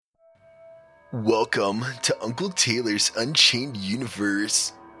Welcome to Uncle Taylor's Unchained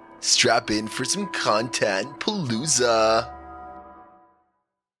Universe. Strap in for some content palooza.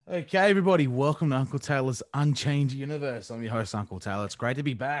 Okay, everybody, welcome to Uncle Taylor's Unchained Universe. I'm your host, Uncle Taylor. It's great to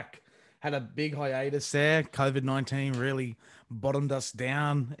be back. Had a big hiatus there. COVID-19 really bottomed us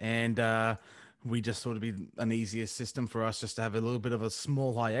down, and we just thought it'd be an easier system for us just to have a little bit of a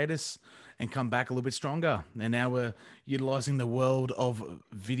small hiatus and come back a little bit stronger. And now we're utilizing the world of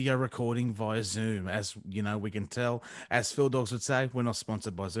video recording via Zoom. As you know, we can tell, as Phil Dogs would say, we're not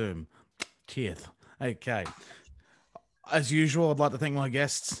sponsored by Zoom. Cheers. Okay. As usual, I'd like to thank my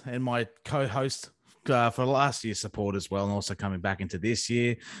guests and my co-host for last year's support as well, and also coming back into this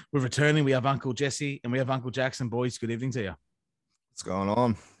year. We're returning. We have Uncle Jesse and we have Uncle Jackson. Boys, good evening to you. What's going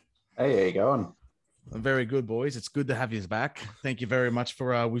on? Hey, how you going? Very good, boys. It's good to have you back. Thank you very much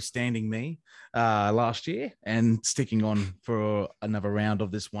for withstanding me last year and sticking on for another round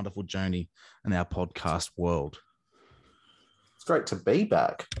of this wonderful journey in our podcast world. It's great to be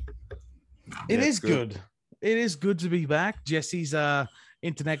back. It is good. It is good to be back. Jesse's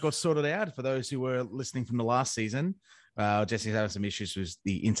internet got sorted out. For those who were listening from the last season, Jesse's having some issues with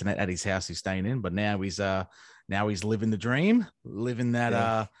the internet at his house he's staying in, but now he's living the dream, living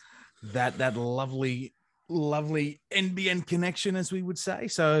that that lovely NBN connection, as we would say.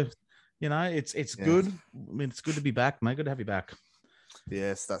 So, you know, it's good. I mean, it's good to be back, mate. Good to have you back.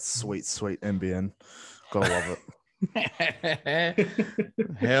 Yes, that's sweet NBN. Gotta love it.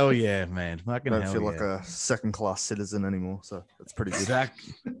 Hell yeah, man. Fucking don't feel like a second-class citizen anymore, so that's pretty good.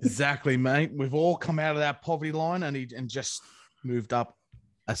 Exactly, mate. We've all come out of that poverty line and just moved up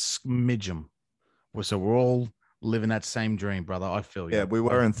a smidgen. So we're all living that same dream, brother. I feel you. Yeah, we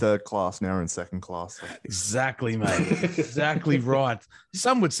were in third class, now we're in second class. So. Exactly, mate. Exactly right.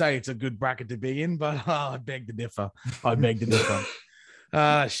 Some would say it's a good bracket to be in, but I beg to differ.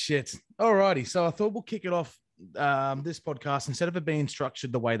 Shit. All righty. So I thought we'll kick it off. This podcast, instead of it being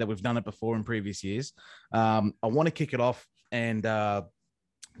structured the way that we've done it before in previous years, I want to kick it off and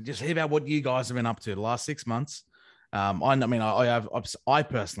just hear about what you guys have been up to the last 6 months. I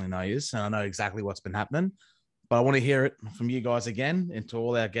personally know you, and I know exactly what's been happening, but I want to hear it from you guys again, and to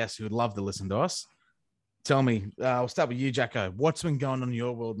all our guests who would love to listen to us. Tell me, I'll start with you, Jacko. What's been going on in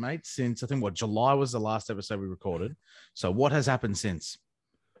your world, mate, since I think July was the last episode we recorded. So what has happened since?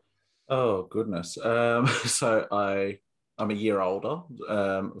 Oh, goodness. So I'm a year older,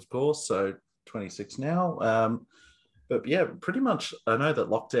 of course, so 26 now. But yeah, pretty much I know that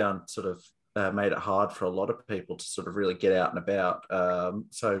lockdown sort of made it hard for a lot of people to sort of really get out and about.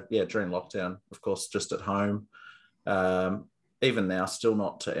 So yeah, during lockdown, of course, just at home. Even now, still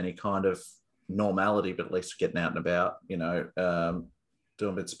not to any kind of normality, but at least getting out and about, you know,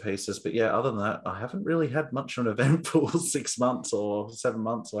 doing bits and pieces. But yeah, other than that, I haven't really had much of an eventful 6 months or 7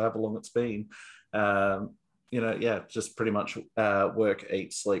 months or however long it's been. Just pretty much work,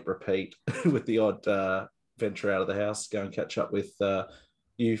 eat, sleep, repeat with the odd venture out of the house, go and catch up with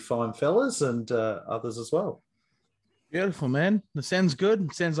you fine fellas and others as well. Beautiful, man. That sounds good.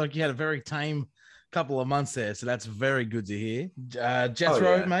 It sounds like you had a very tame couple of months there, so that's very good to hear.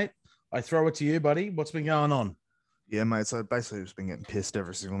 Jethro, mate, I throw it to you, buddy. What's been going on? Yeah, mate. So basically, I've just been getting pissed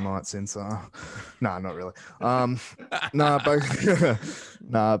every single night since. Nah, not really.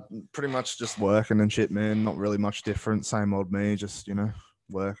 Pretty much just working and shit, man. Not really much different. Same old me. Just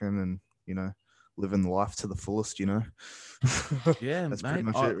working and living life to the fullest. Yeah, that's mate, pretty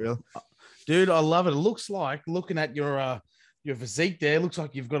much it, really. Dude, I love it. It looks like looking at your physique there, looks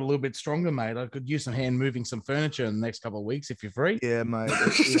like you've got a little bit stronger, mate. I could use some hand moving some furniture in the next couple of weeks if you're free. Yeah, mate.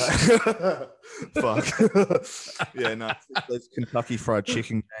 Fuck. Yeah, no. Those Kentucky Fried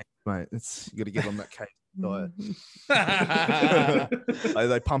Chicken games, mate. You got to get on that cake diet.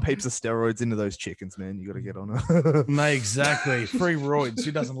 They pump heaps of steroids into those chickens, man. You got to get on it. Mate, exactly. Free roids.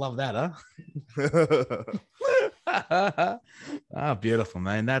 Who doesn't love that, huh? Beautiful,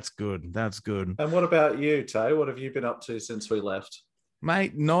 man. That's good. And what about you, Tay? What have you been up to since we left?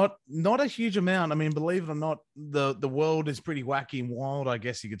 Mate, not a huge amount. I mean, believe it or not, the world is pretty wacky and wild, I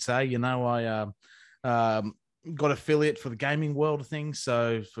guess you could say. I got affiliate for the gaming world of things.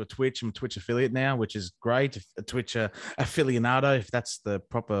 So for Twitch, I'm a Twitch affiliate now, which is great. A Twitch aficionado, if that's the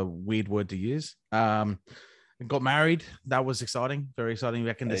proper weird word to use. Got married. That was exciting. Very exciting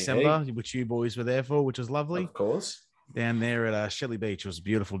back in December, which you boys were there for, which was lovely. Of course. Down there at Shelley Beach. It was a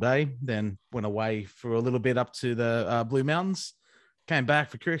beautiful day. Then went away for a little bit up to the Blue Mountains. Came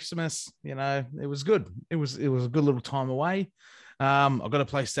back for Christmas. It was good. It was a good little time away. I've got a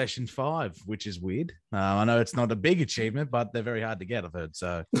PlayStation 5, which is weird. I know it's not a big achievement, but they're very hard to get, I've heard.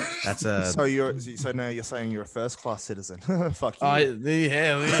 So that's a. So now you're saying you're a first class citizen. Fuck you.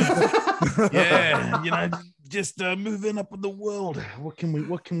 Yeah, just moving up in the world. What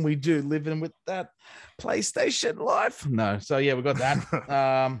can we do? Living with that PlayStation life? No. So yeah, we got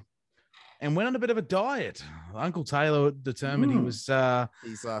that. And went on a bit of a diet. Uncle Taylor determined he was.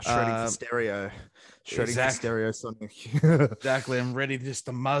 He's shredding for stereo. Shredding for stereo Sonic. Exactly. I'm ready just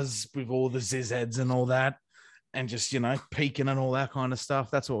to muzz with all the Ziz heads and all that. And just, peeking and all that kind of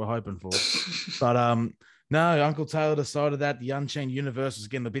stuff. That's what we're hoping for. But no, Uncle Taylor decided that the Unchained universe was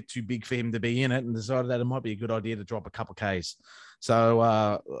getting a bit too big for him to be in it, and decided that it might be a good idea to drop a couple Ks.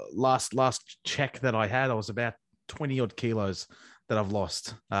 So last check that I had, I was about 20 odd kilos that I've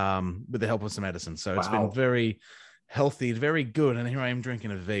lost with the help of some medicine. So it's been very healthy, very good. And here I am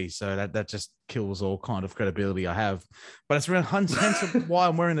drinking a V. So that just kills all kind of credibility I have. But it's around hence why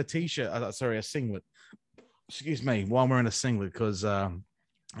I'm wearing a t-shirt. A singlet. Excuse me. Why I'm wearing a singlet, because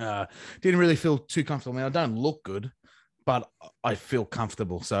didn't really feel too comfortable. I mean, I don't look good, but I feel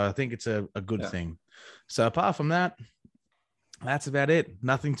comfortable. So I think it's a good thing. So apart from that, that's about it.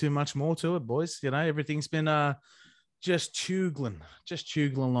 Nothing too much more to it, boys. Everything's been just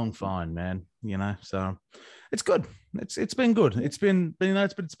chugging along fine, man. So it's good. It's been good. It's been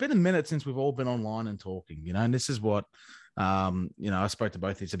a minute since we've all been online and talking, and this is what I spoke to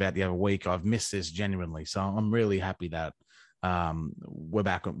both of these about the other week. I've missed this genuinely. So I'm really happy that we're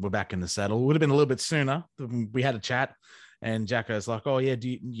back in the saddle. It would have been a little bit sooner. We had a chat and Jacko's like, oh yeah, do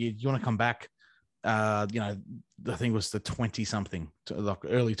you want to come back? I think it was the 20 something, like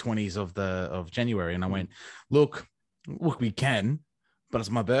early 20s of January. And I went, look, we can, but it's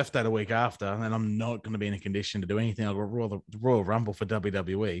my birthday the week after, and I'm not going to be in a condition to do anything. I've got Royal Rumble for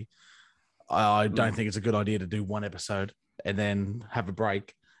WWE. I don't think it's a good idea to do one episode and then have a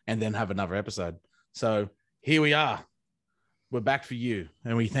break and then have another episode. So here we are. We're back for you,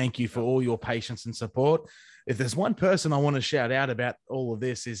 and we thank you for all your patience and support. If there's one person I want to shout out about all of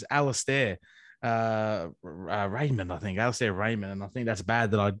this is Alistair Raymond, I think. Alistair Raymond, and I think that's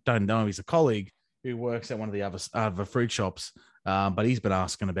bad that I don't know him. He's a colleague who works at one of the other fruit shops, but he's been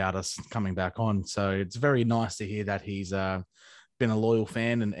asking about us coming back on. So it's very nice to hear that he's been a loyal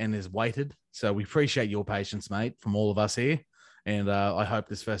fan and has waited. So we appreciate your patience, mate, from all of us here. And I hope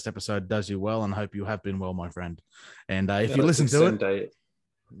this first episode does you well, and I hope you have been well, my friend. And if you listen to it,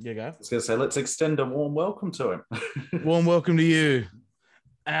 you go. I was going to say, let's extend a warm welcome to him. Warm welcome to you,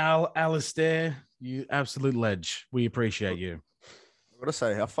 Alistair, you absolute ledge. We appreciate you. I've got to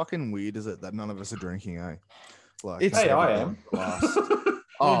say, how fucking weird is it that none of us are drinking, eh? Like, It's- Hey, I am.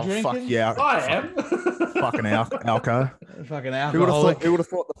 Oh, drinking? fuck yeah. I am. Fucking alco. Fucking Who would alcoholic. have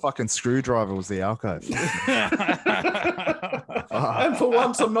thought the fucking screwdriver was the alco? And for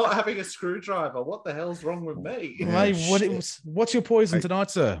once, I'm not having a screwdriver. What the hell's wrong with me? Mate, what's your poison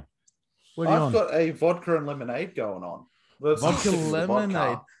tonight, sir? What are you I've on? got a vodka and lemonade going on. That's Vodka not the lemonade.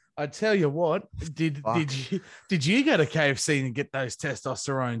 vodka. I tell you what, did Fuck. you go to KFC and get those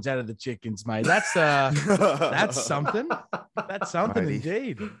testosterones out of the chickens, mate? That's something. That's something Matey.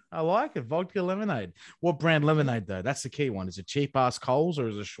 indeed. I like it. Vodka lemonade. What brand lemonade though? That's the key one. Is it cheap ass Coles or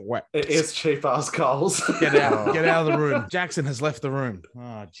is it Schweppes? It is cheap ass Coles. Get out of the room. Jackson has left the room.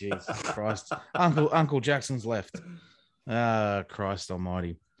 Oh Jesus Christ. Uncle Jackson's left. Christ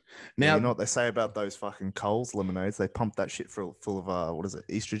almighty. Now, Now, you know what they say about those fucking Coles lemonades? They pump that shit full of what is it,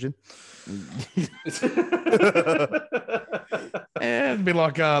 estrogen? it'd be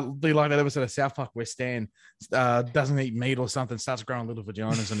like that episode of South Park where Stan doesn't eat meat or something, starts growing little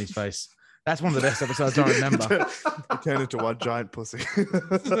vaginas on his face. That's one of the best episodes I remember. They turn into one giant pussy.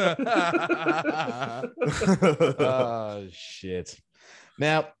 Oh shit.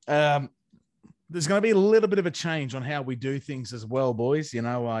 Now, there's going to be a little bit of a change on how we do things as well, boys.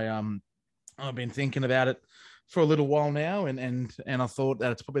 I've been thinking about it for a little while now, and I thought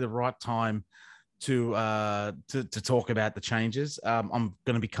that it's probably the right time to talk about the changes. I'm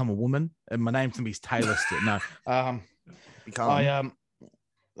going to become a woman, and my name's going to be Taylor still. No,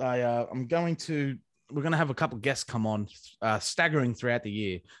 we're going to have a couple of guests come on, staggering throughout the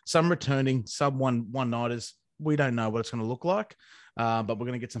year. Some returning, some one-nighters. We don't know what it's going to look like, but we're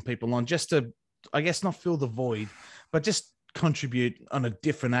going to get some people on just to, I guess, not fill the void, but just contribute on a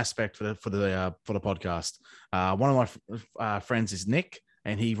different aspect for the podcast. One of my friends is Nick,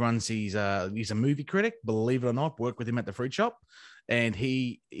 and he runs he's a movie critic. Believe it or not, work with him at the fruit shop, and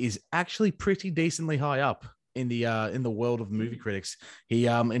he is actually pretty decently high up in the world of movie critics. He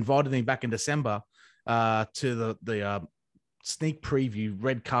invited me back in December to the sneak preview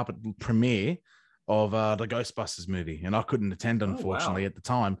red carpet premiere of the Ghostbusters movie, and I couldn't attend, unfortunately, wow. at the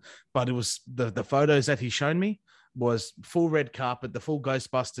time. But it was the photos that he showed me was full red carpet. The full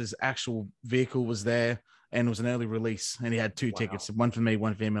Ghostbusters actual vehicle was there, and it was an early release. And he had two Wow. tickets, one for me,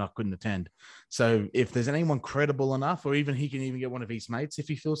 one for him, and I couldn't attend. So if there's anyone credible enough, or even he can even get one of his mates if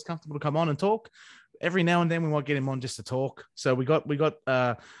he feels comfortable to come on and talk. Every now and then we might get him on just to talk. So we got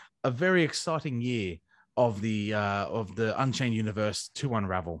a very exciting year of the Unchained Universe to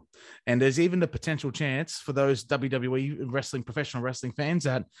unravel, and there's even the potential chance for those WWE wrestling, professional wrestling fans,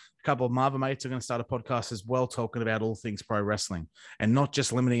 that a couple of Marvel mates are going to start a podcast as well, talking about all things pro wrestling, and not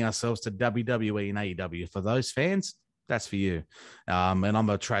just limiting ourselves to WWE and AEW. For those fans, that's for you. And I'm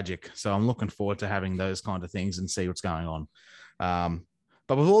a tragic, so I'm looking forward to having those kind of things and see what's going on.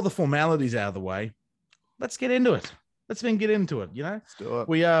 But with all the formalities out of the way, let's get into it. Let's then get into it. You know, Let's do it.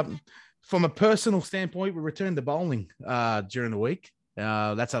 we from a personal standpoint, we returned to bowling during the week.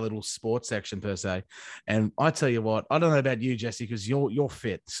 That's our little sports section per se. And I tell you what, I don't know about you, Jesse, because you're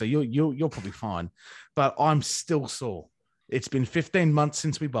fit, so you're probably fine. But I'm still sore. It's been 15 months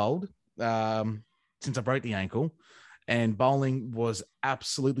since we bowled, since I broke the ankle, and bowling was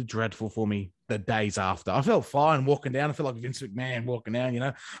absolutely dreadful for me the days after. I felt fine walking down. I felt like Vince McMahon walking down, you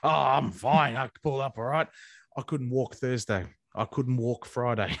know. Oh, I'm fine. I could pull up all right. I couldn't walk Thursday. I couldn't walk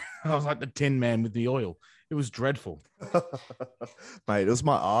Friday. I was like the Tin Man with the oil. It was dreadful. Mate, it was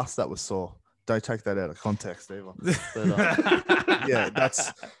my ass that was sore. Don't take that out of context either. But, yeah,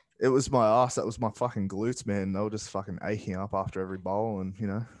 it was my ass. That was my fucking glutes, man. They were just fucking aching up after every bowl, and you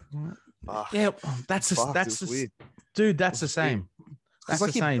know. Yeah, that's weird. Dude, that's the same. That's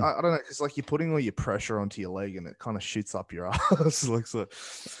like the same. I don't know, because like you're putting all your pressure onto your leg and it kind of shoots up your ass. Like, so,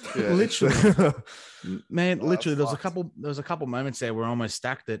 yeah, literally, man, literally. There fucked. was a couple moments there where I almost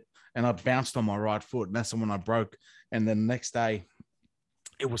stacked it and I bounced on my right foot, and that's the one I broke. And then the next day,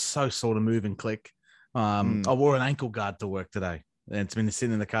 it was so sore to move and click. I wore an ankle guard to work today, and it's been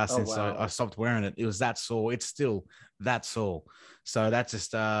sitting in the car since I stopped wearing it. It was that sore. It's still that sore. So that's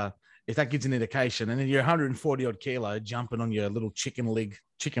just if that gives an indication, and then you're 140 odd kilo jumping on your little chicken leg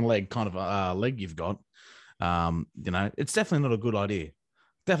kind of leg you've got, you know, it's definitely not a good idea.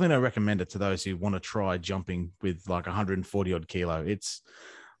 Definitely don't recommend it to those who want to try jumping with like 140 odd kilo. It's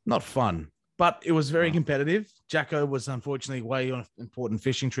not fun, but it was very competitive. Jacko was unfortunately away on an important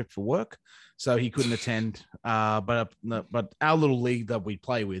fishing trip for work, so he couldn't attend. But our little league that we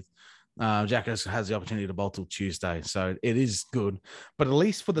play with, Jacko has the opportunity to bowl till Tuesday, so it is good. But at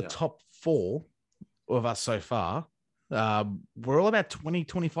least for the top 4 of us so far, we're all about 20,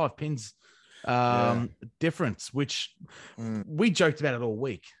 25 pins difference, which we joked about it all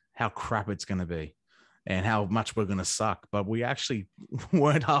week, how crap it's going to be and how much we're going to suck. But we actually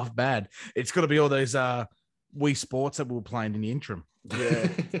weren't half bad. It's got to be all those Wii Sports that we were playing in the interim. Yeah,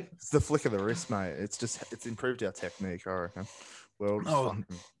 it's the flick of the wrist, mate. It's improved our technique, I reckon. We're all just fucking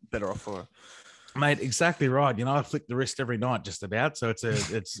better off for it. Mate, exactly right. You know, I flick the wrist every night just about, so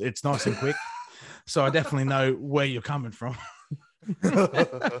it's nice and quick. So I definitely know where you're coming from.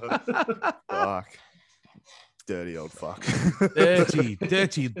 Fuck. Dirty old fuck.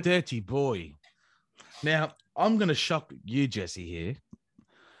 dirty boy. Now, I'm going to shock you, Jesse, here.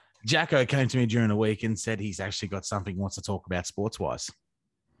 Jacko came to me during the week and said he's actually got something he wants to talk about sports-wise.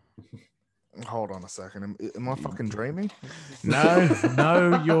 Hold on a second. Am I fucking dreaming?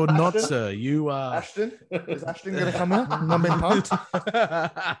 No, you're not, sir. You are. Ashton? Is Ashton going to come out? I'm in pumped.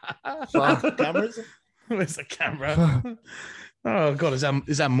 Fuck. Cameras? Where's the camera? Oh, God.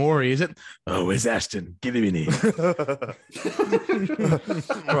 Is that Maury? Is it? Oh, where's Ashton? Get him in here.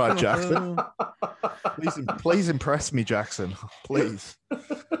 All right, Jackson. Please impress me, Jackson. Please.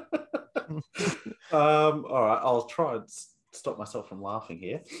 All right. I'll try and stop myself from laughing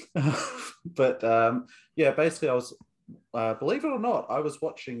here. But yeah, basically I was, believe it or not, I was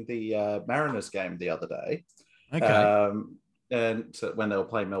watching the Mariners game the other day. Okay. And so when they were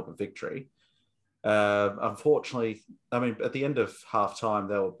playing Melbourne Victory. Unfortunately, I mean, at the end of half time,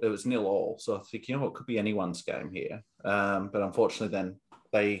 it was 0-0. So I think, you know, it could be anyone's game here. But unfortunately, then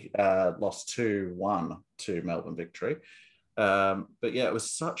they lost 2-1 to Melbourne Victory. But yeah, it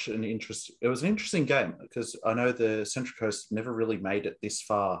was an interesting game, because I know the Central Coast never really made it this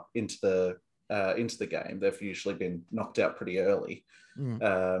far into the game. They've usually been knocked out pretty early.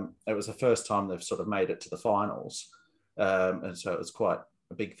 It was the first time they've sort of made it to the finals. And so it was quite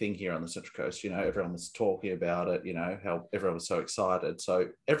a big thing here on the Central Coast. You know, everyone was talking about it, you know, how everyone was so excited. So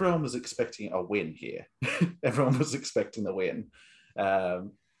everyone was expecting a win here. Everyone was expecting the win.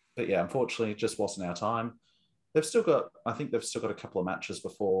 But yeah, unfortunately, it just wasn't our time. I think they've still got a couple of matches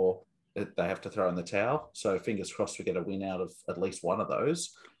before they have to throw in the towel. So fingers crossed we get a win out of at least one of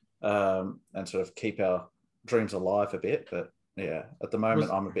those. and sort of keep our dreams alive a bit. But yeah, at the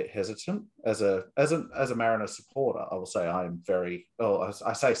moment, I'm a bit hesitant. As a Mariners supporter, I will say I am very. Well,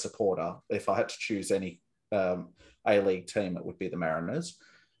 I say supporter. If I had to choose any A-League team, it would be the Mariners.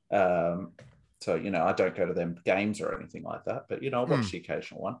 So I don't go to them games or anything like that, but I watch the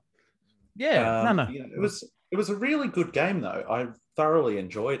occasional one. Yeah, no. It was a really good game though. I thoroughly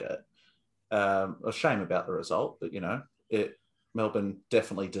enjoyed it. A shame about the result, but Melbourne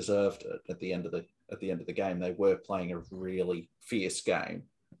definitely deserved it at the end of the game. They were playing a really fierce game,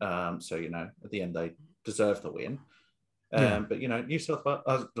 so at the end they deserved the win. But New South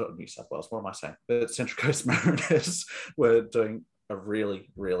Wales, what am I saying? But Central Coast Mariners were doing a really,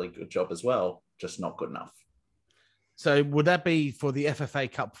 really good job as well, just not good enough. So would that be for the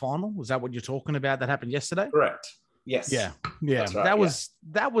FFA Cup final? Was that what you're talking about? That happened yesterday? Correct. Yes. Yeah. Right,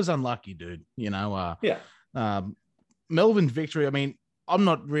 that was unlucky, dude. Melbourne victory. I mean, I'm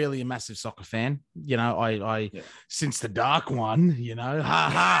not really a massive soccer fan. Since the dark one,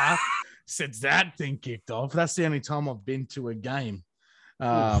 since that thing kicked off, that's the only time I've been to a game.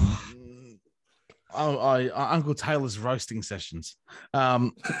 Uncle Taylor's roasting sessions.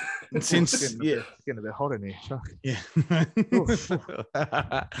 Since getting a bit hot in here, Chuck. Yeah.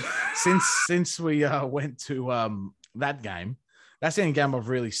 since we went to that game, that's the only game I've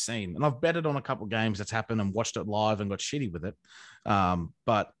really seen, and I've betted on a couple of games that's happened and watched it live and got shitty with it.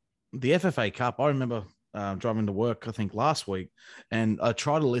 But the FFA Cup, I remember driving to work, I think last week, and I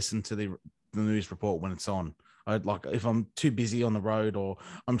try to listen to the news report when it's on. If I'm too busy on the road or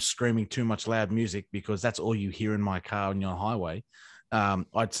I'm screaming too much loud music, because that's all you hear in my car on your highway.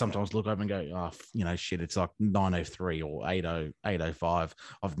 I'd sometimes look over and go, shit, it's like 9:03 or 8:05.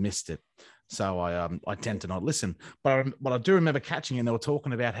 I've missed it. So I tend to not listen. But I do remember catching, and they were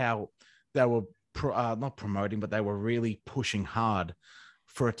talking about how they were not promoting, but they were really pushing hard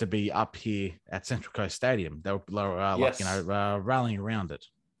for it to be up here at Central Coast Stadium. They were rallying around it.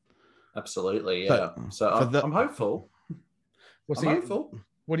 Absolutely, yeah. So I'm hopeful. Hopeful.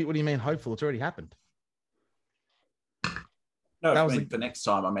 What do you mean hopeful? It's already happened. No, for next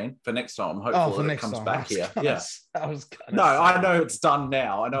time. For next time, I'm hopeful that it comes back here. Yes. I know it's done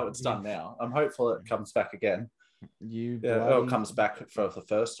now. I'm hopeful it comes back again. It comes back for the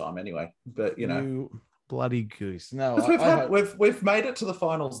first time anyway. But you bloody goose. No, we've made it to the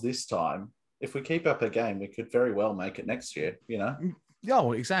finals this time. If we keep up a game, we could very well make it next year.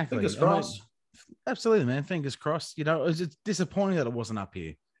 Oh, exactly. Fingers crossed. Absolutely, man. Fingers crossed. It's disappointing that it wasn't up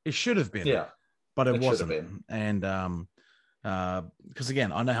here. It should have been. Yeah. But it wasn't. And because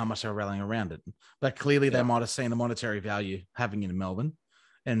again, I know how much they're rallying around it. But clearly they might have seen the monetary value having it in Melbourne,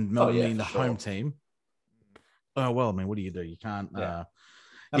 and Melbourne being the home team. Oh well, I mean, what do? You can't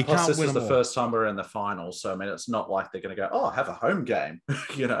and plus, this is the first time we're in the finals, so it's not like they're going to go, have a home game.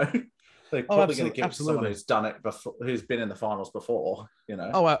 They're probably going to give it to someone who's done it before, who's been in the finals before.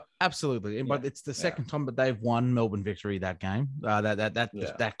 Oh, absolutely. But it's the second time that they've won Melbourne victory that game,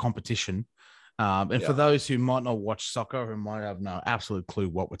 that competition. For those who might not watch soccer, who might have no absolute clue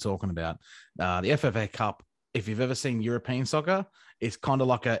what we're talking about, the FFA Cup, if you've ever seen European soccer, it's kind of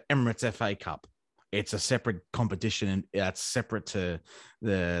like a Emirates FA Cup. It's a separate competition, and it's separate to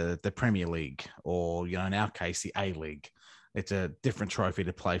the Premier League, or in our case, the A-League. It's a different trophy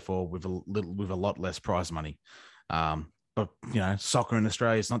to play for with a lot less prize money. But soccer in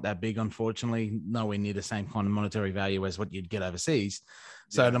Australia is not that big, unfortunately. Nowhere near the same kind of monetary value as what you'd get overseas.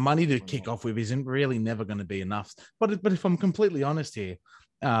 So the money to kick off with isn't really never going to be enough. But if I'm completely honest here,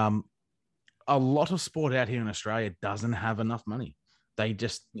 a lot of sport out here in Australia doesn't have enough money. They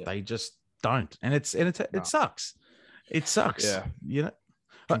just don't, and it sucks. It sucks. Yeah.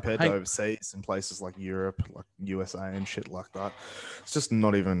 Compared to overseas in places like Europe, like USA and shit like that, it's just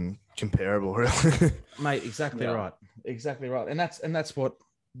not even comparable, really. Mate, exactly right. Exactly right. And that's what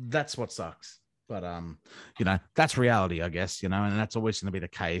sucks. But that's reality, I guess, and that's always going to be the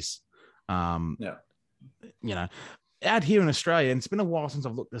case. Out here in Australia, and it's been a while since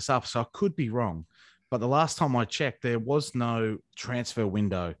I've looked this up, so I could be wrong, but the last time I checked, there was no transfer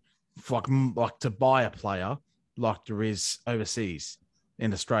window for like to buy a player like there is overseas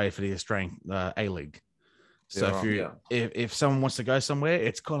in Australia for the Australian A-League. So if someone wants to go somewhere,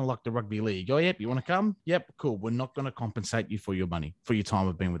 it's kind of like the rugby league. Oh, yep, you want to come? Yep, cool. We're not going to compensate you for your money, for your time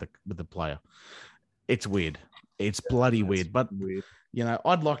of being with the player. It's weird. It's bloody weird. But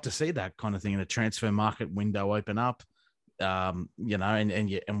I'd like to see that kind of thing in the transfer market window open up. And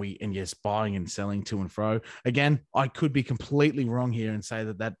yes, buying and selling to and fro. Again, I could be completely wrong here and say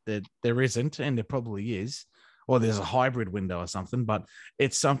that there isn't, and there probably is. Or there's a hybrid window or something, but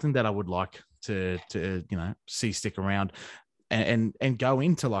it's something that I would like to see stick around. and go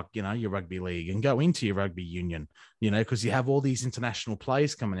into like, your rugby league and go into your rugby union, because you have all these international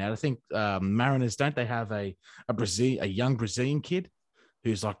players coming out. I think Mariners, don't they have a young Brazilian kid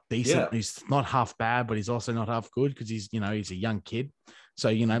who's like decent? Yeah. He's not half bad, but he's also not half good because he's a young kid. So,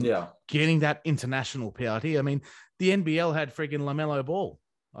 Yeah. getting that international PRT. I mean, the NBL had friggin' LaMelo Ball,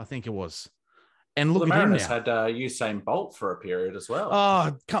 I think it was. And look the at him Mariners now. had Usain Bolt for a period as well.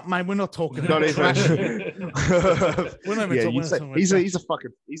 Oh, mate, we're not talking Not about even. trash. We're not even Yeah, talking you'd say about he's trash. a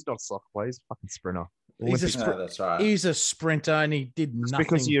fucking. He's not a soccer player. He's a fucking sprinter. He's a Olympic- No, that's right. He's a sprinter and he did Just nothing.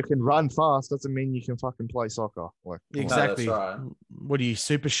 because you can run fast doesn't mean you can fucking play soccer. Like, come on. Exactly. No, that's right. What are you,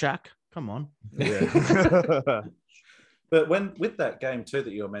 Super Shaq? Come on. Yeah. But with that game too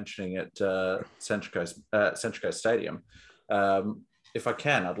that you were mentioning at Central Coast Stadium, if I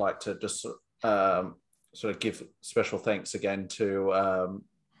can, I'd like to just sort of give special thanks again to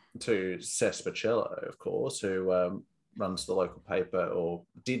Seth Pacello, of course, who runs the local paper, or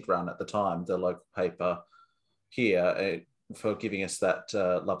did run at the time, the local paper here, for giving us that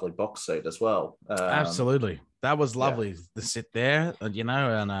lovely box seat as well. Absolutely. That was lovely to sit there,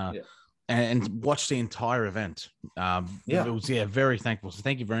 and watch the entire event. Yeah. It was very thankful. So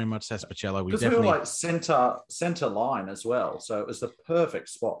thank you very much, Seth Pacello. Because we were like center line as well, so it was the perfect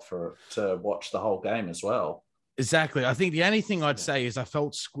spot to watch the whole game as well. Exactly. I think the only thing I'd say is I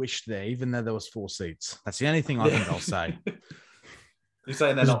felt squished there, even though there was 4 seats. That's the only thing I think I'll say. You're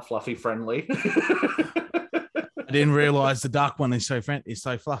saying they're not fluffy friendly? I didn't realize the dark one is so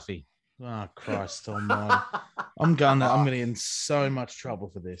fluffy. Oh Christ almighty. I'm gonna get in so much trouble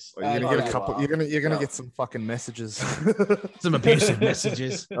for this. You're gonna get a Oh, couple. wow. You're gonna Yeah. get some fucking messages. Some abusive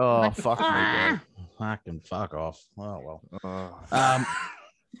messages. Oh fuck me, bro. Fucking fuck off. Oh well. Oh.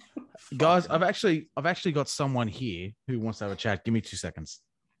 Guys, I've actually got someone here who wants to have a chat. Give me 2 seconds.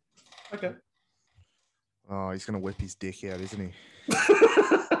 Okay. Oh, he's gonna whip his dick out, isn't he?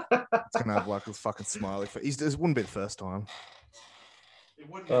 It's gonna have like a fucking smiley face. It wouldn't be the first time.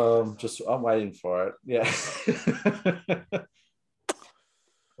 I'm waiting for it. Yeah.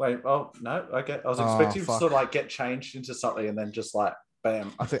 Wait. Oh no. Okay. I was Oh, expecting to fuck. sort of like get changed into something and then just like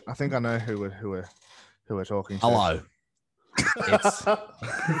bam. I think I know who we're talking to. Hello.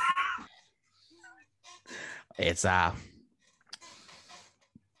 It's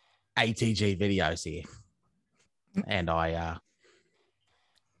ATG videos here. And I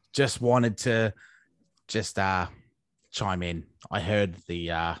just wanted to chime in. I heard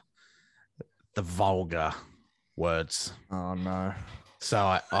the vulgar words. Oh no.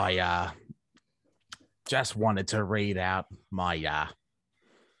 So I just wanted to read out my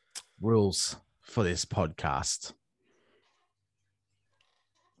rules for this podcast.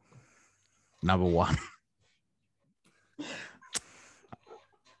 Number 1.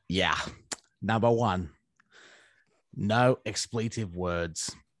 Yeah. Number 1. No expletive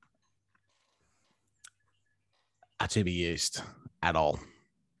words are to be used at all.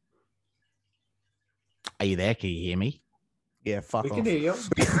 Are you there? Can you hear me? Yeah, fuck We off. can hear you.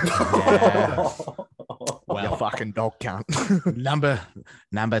 Yeah. You Well, fucking dog cunt.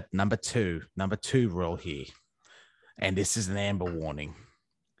 number two rule here, and this is an amber warning.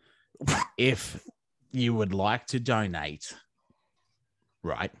 If you would like to donate,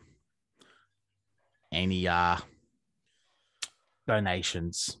 right, any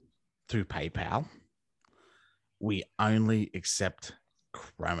donations through PayPal, we only accept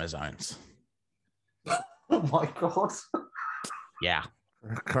chromosomes. Oh my god. Yeah.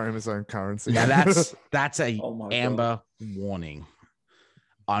 Chromosome currency. Now that's a Oh my amber warning.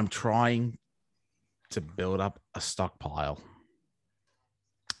 I'm trying to build up a stockpile.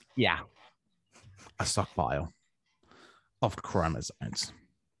 Yeah. A stockpile of chromosomes.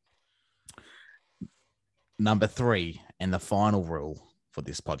 Number 3, and the final rule for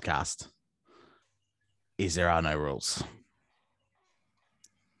this podcast, is there are no rules.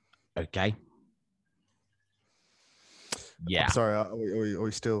 Okay. Yeah. I'm sorry. Are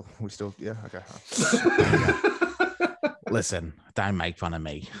we still? Yeah. Okay. Listen, don't make fun of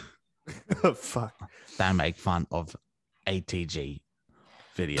me. Fuck. Don't make fun of ATG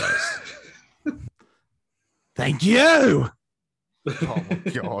videos. Thank you. Oh my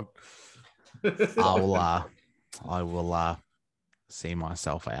god. I will see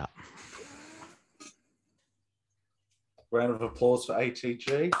myself out. Round of applause for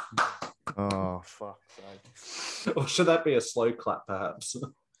ATG. Oh fuck. Or should that be a slow clap, perhaps?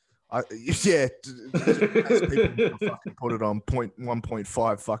 Yeah. As people fucking put it on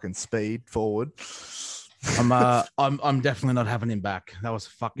 1.5 fucking speed forward. I'm definitely not having him back. That was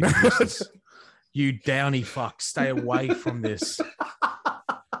fucking useless. You downy fuck. Stay away from this.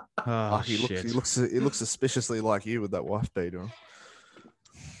 Oh, he shit. looks suspiciously like you with that wife beater.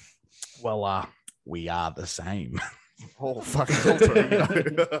 Well, we are the same. Oh, fucking alter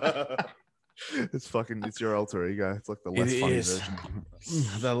ego. It's your alter ego. It's like the less funny version.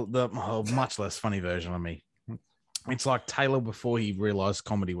 The much less funny version of me. It's like Taylor before he realized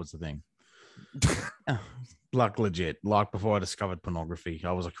comedy was the thing. Like legit, like before I discovered pornography,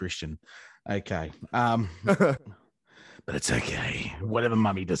 I was a Christian. Okay. But it's okay. Whatever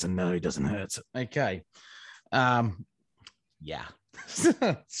mummy doesn't know doesn't hurt. Okay. Yeah. So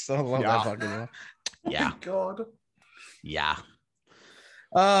I love that fucking one. Yeah. Oh, God. Yeah.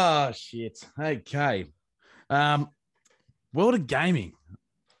 Oh shit. Okay. World of gaming.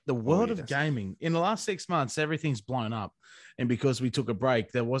 The world of gaming. In the last 6 months, everything's blown up. And because we took a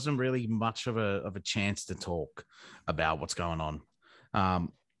break, there wasn't really much of a chance to talk about what's going on.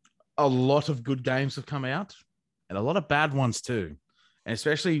 A lot of good games have come out and a lot of bad ones too. And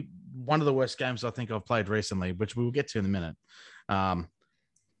especially one of the worst games I think I've played recently, which we will get to in a minute.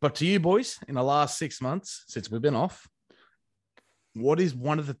 But to you boys, in the last 6 months, since we've been off, what is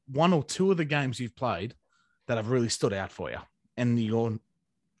one or two of the games you've played that have really stood out for you? And you're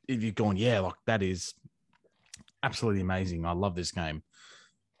going, yeah, like that is absolutely amazing. I love this game.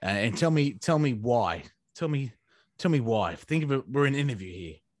 And tell me why. Tell me why. Think of it. We're in an interview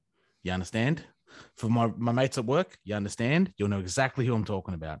here. You understand? For my mates at work, you understand? You'll know exactly who I'm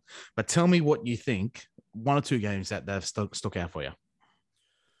talking about. But tell me what you think. One or two games that have stuck out for you.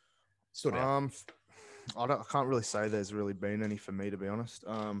 Stood out. I can't really say there's really been any for me, to be honest.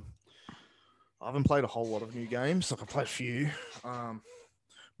 I haven't played a whole lot of new games. Like I played a few.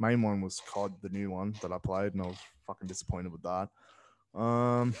 Main one was COD, the new one that I played, and I was fucking disappointed with that.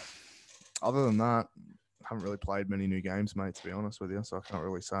 Other than that, I haven't really played many new games, mate, to be honest with you, so I can't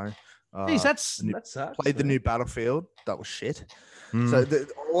really say. Jeez, that sucks. Played the new Battlefield. That was shit. So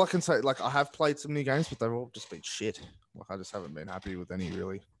all I can say, like, I have played some new games, but they've all just been shit. Like, I just haven't been happy with any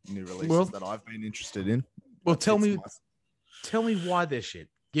really new releases that I've been interested in. Well, tell me why they're shit.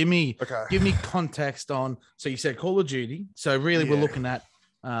 Give me context on. So you said Call of Duty. So really, we're looking at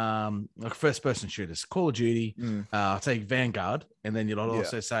like first-person shooters, Call of Duty. I'll take Vanguard, and then you'll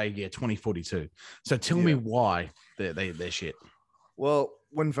also say 2042. So tell me why they're shit. Well,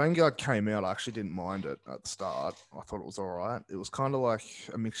 when Vanguard came out, I actually didn't mind it at the start. I thought it was all right. It was kind of like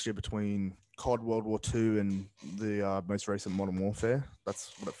a mixture between COD World War II and the most recent Modern Warfare.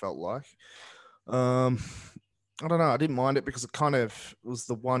 That's what it felt like. I don't know. I didn't mind it because it was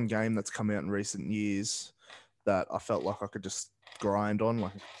the one game that's come out in recent years that I felt like I could just grind on,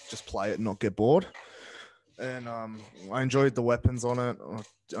 like just play it and not get bored. And I enjoyed the weapons on it.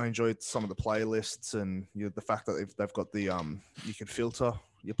 I enjoyed some of the playlists and the fact that they've got the you can filter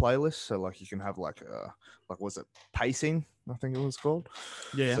your playlist, so like you can have like was it pacing? I think it was called.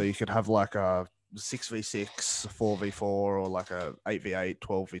 Yeah. So you could have like a 6v6, 4v4, or like a 8v8,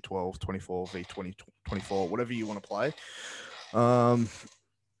 12v12, 24v20, 24, whatever you want to play.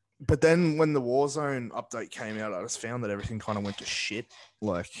 But then when the Warzone update came out, I just found that everything kind of went to shit.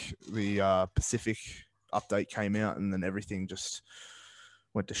 Like the Pacific update came out and then everything just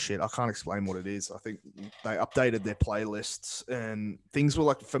went to shit. I can't explain what it is. I think they updated their playlists and things were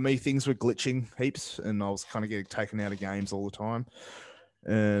like, for me, things were glitching heaps and I was kind of getting taken out of games all the time.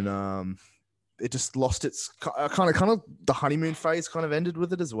 And it just lost its kind of the honeymoon phase kind of ended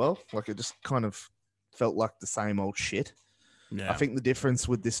with it as well. Like it just kind of felt like the same old shit. Yeah. I think the difference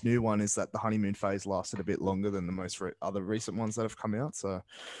with this new one is that the honeymoon phase lasted a bit longer than the most other recent ones that have come out. So,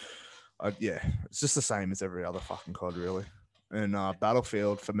 it's just the same as every other fucking COD, really. And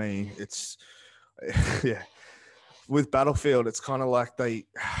Battlefield, for me, it's, with Battlefield, it's kind of like they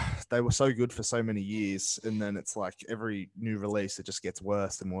were so good for so many years. And then it's like every new release, it just gets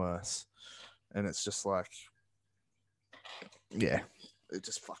worse and worse. And it's just like, it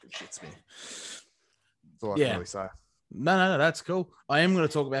just fucking shits me. That's all I can really say. No, that's cool. I am going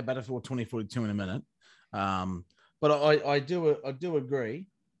to talk about Battlefield 2042 in a minute, but I do agree.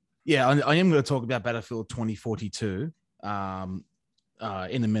 Yeah, I am going to talk about Battlefield 2042 in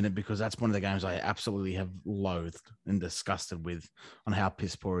a minute because that's one of the games I absolutely have loathed and disgusted with on how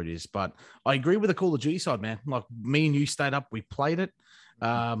piss poor it is. But I agree with the Call of Duty side, man. Like me and you stayed up, we played it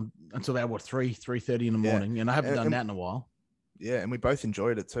until about 3:30 in the morning, and I haven't done that in a while. Yeah, and we both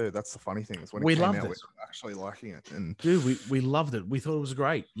enjoyed it too. That's the funny thing is when we loved it. We were actually liking it, and dude, we loved it. We thought it was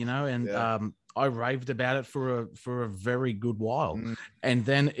great, and I raved about it for a very good while, and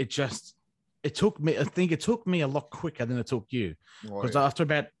then it took me. I think it took me a lot quicker than it took you, because after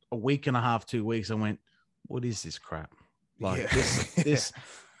about a week and a half, 2 weeks, I went, "What is this crap? Like this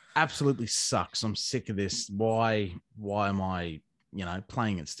absolutely sucks. I'm sick of this. Why am I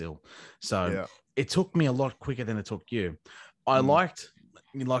playing it still. So Yeah. it took me a lot quicker than it took you. I liked,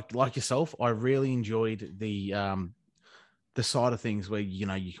 like yourself, I really enjoyed the side of things where,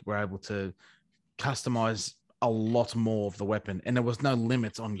 you were able to customize a lot more of the weapon, and there was no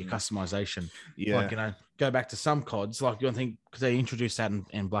limits on your customization. Yeah. Like, go back to some CODs, like you think, because they introduced that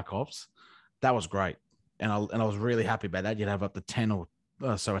in Black Ops, that was great. And I was really happy about that. You'd have up to 10 or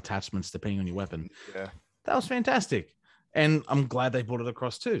so attachments depending on your weapon. Yeah. That was fantastic. And I'm glad they brought it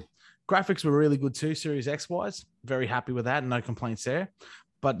across too. Graphics were really good too, Series X wise. Very happy with that. No complaints there.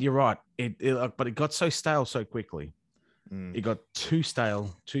 But you're right. But it got so stale so quickly. It got too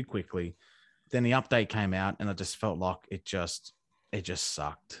stale too quickly. Then the update came out, and I just felt like it just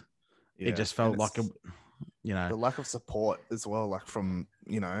sucked. Yeah. It just felt like the lack of support as well, like from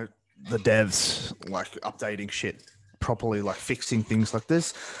the devs, like updating shit properly, like fixing things. Like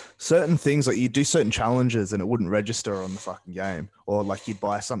there's certain things, like you do certain challenges and it wouldn't register on the fucking game, or like you'd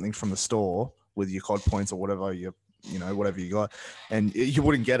buy something from the store with your COD points or whatever whatever you got, and you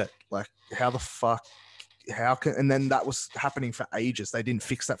wouldn't get it. Like how the fuck? How can? And then that was happening for ages. They didn't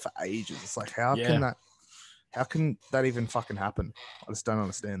fix that for ages. It's like how can that even fucking happen? I just don't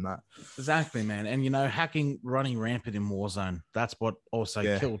understand that. Exactly, man. And hacking running rampant in Warzone, that's what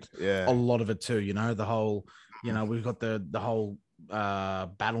also killed a lot of it too. The whole, we've got the whole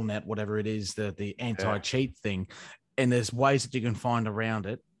BattleNet, whatever it is, the anti-cheat thing, and there's ways that you can find around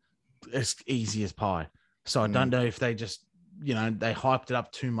it as easy as pie. So I don't know if they just they hyped it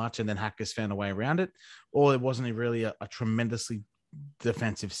up too much and then hackers found a way around it, or it wasn't really a tremendously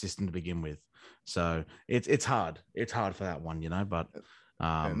defensive system to begin with. So it's hard. It's hard for that one, but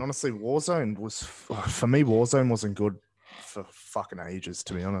and honestly, Warzone wasn't good for fucking ages,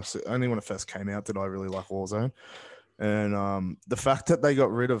 to be honest. Only when it first came out did I really like Warzone. And the fact that they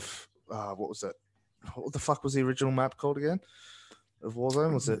got rid of what was it? What the fuck was the original map called again? Of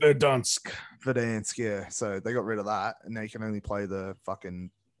Warzone, was it Verdansk? Yeah. So they got rid of that, and now you can only play the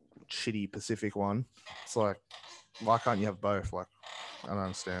fucking shitty Pacific one. It's like, why can't you have both? Like, I don't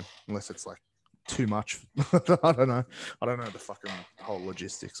understand. Unless it's like too much. I don't know. I don't know the fucking whole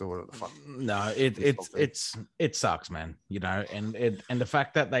logistics or whatever the fuck. No, it sucks, man. And the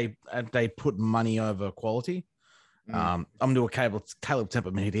fact that they put money over quality. I'm gonna do a Caleb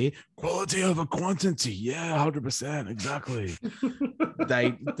temperament here. Quality over quantity. Yeah, 100%. Exactly.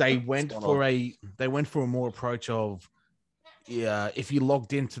 they went for a more approach of, if you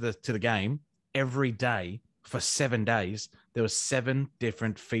logged into the game every day for 7 days, there was 7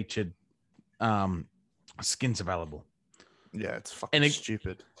 different featured skins available. Yeah, it's fucking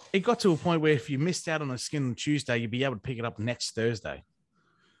stupid. It got to a point where if you missed out on a skin on Tuesday, you'd be able to pick it up next Thursday.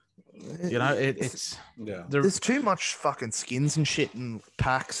 There's too much fucking skins and shit and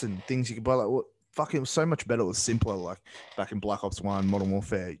packs and things you can buy. Like, fucking, it was so much better. It was simpler. Like back in Black Ops 1, Modern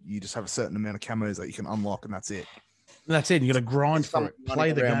Warfare, you just have a certain amount of camos that you can unlock, and that's it. You got to grind for it.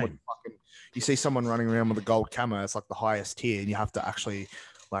 Play the game. You see someone running around with a gold camo, it's like the highest tier, and you have to actually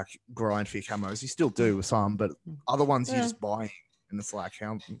like grind for your camos. You still do with some, but other ones you just buy. And it's like,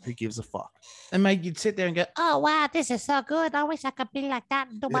 who gives a fuck? And mate, you'd sit there and go, oh, wow, this is so good. I wish I could be like that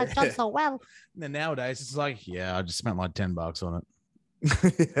and do my job so well. And then nowadays, it's like, I just spent like $10 on it.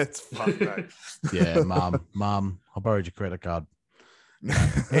 It's fucked, mate. Yeah, mom, I borrowed your credit card.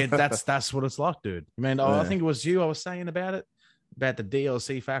 That's what it's like, dude. I mean, I think it was you I was saying about the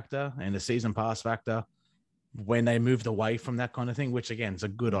DLC factor and the season pass factor. When they moved away from that kind of thing, which again is a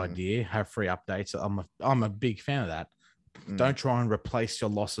good idea, have free updates. I'm a big fan of that. Don't try and replace your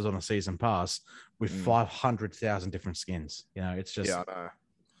losses on a season pass with 500,000 different skins. It's just, I know.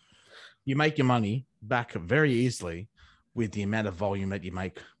 You make your money back very easily with the amount of volume that you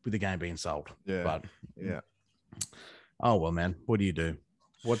make with the game being sold. Yeah. But oh well, man, what do you do?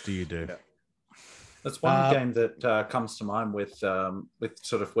 What do you do? Yeah. That's one game that comes to mind with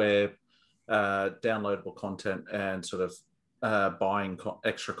sort of where downloadable content and sort of buying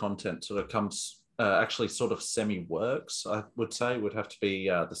extra content sort of comes. Actually sort of semi-works, I would say, would have to be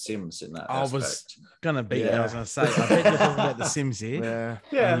The Sims in that aspect. I was going to say, I bet you're talking about The Sims here.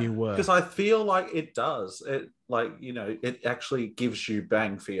 Yeah, because I feel like it does. It it actually gives you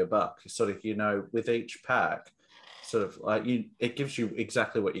bang for your buck. Sort of, with each pack, sort of like it gives you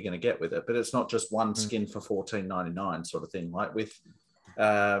exactly what you're going to get with it. But it's not just one skin for $14.99 sort of thing. Like with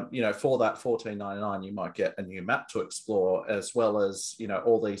for that $14.99, you might get a new map to explore, as well as,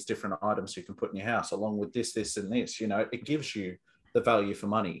 all these different items you can put in your house, along with this, and this. It gives you the value for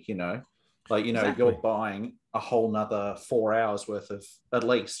money, Exactly. You're buying a whole nother 4 hours worth of, at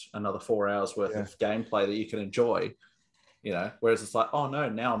least another 4 hours worth of gameplay that you can enjoy, whereas it's like, oh no,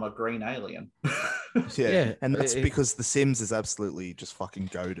 now I'm a green alien. Yeah, and that's it- because The Sims is absolutely just fucking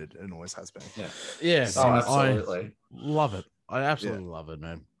goaded and always has been. yeah, Oh, man, absolutely. I love it. I absolutely love it,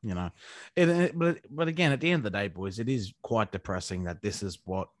 man. You know, but again, at the end of the day, boys, it is quite depressing that this is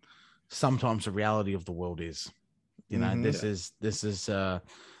what sometimes the reality of the world is. You know, Mhm.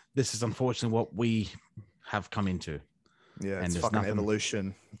 this is unfortunately what we have come into. Yeah, And it's there's fucking nothing-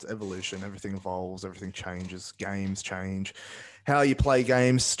 evolution. It's evolution. Everything evolves. Everything changes. Games change. How you play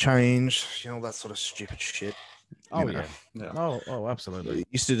games change. You know, that sort of stupid shit. Oh know. yeah. Yeah. Oh, absolutely. It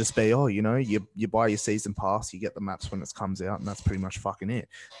used to just be, you buy your season pass, you get the maps when it comes out, and that's pretty much fucking it.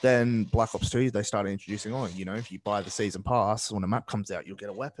 Then Black Ops 2, they started introducing, if you buy the season pass, when a map comes out, you'll get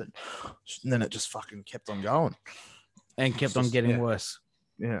a weapon. And then it just fucking kept on going. And kept on getting Yeah. worse.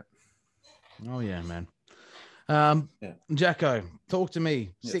 Yeah. Oh yeah, man. Yeah. Jacko, talk to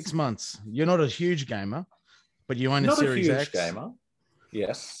me. Yes. 6 months. You're not a huge gamer, but you own a Not a Series huge X. gamer.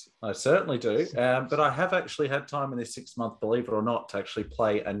 Yes, I certainly do. But I have actually had time in this 6 month, believe it or not, to actually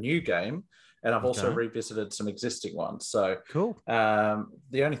play a new game. And I've also Okay. revisited some existing ones. So Cool.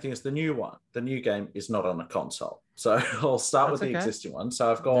 the only thing is the new game is not on a console. So I'll start with That's the okay. existing one.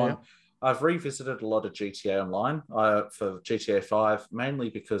 So I've revisited a lot of GTA Online for GTA 5, mainly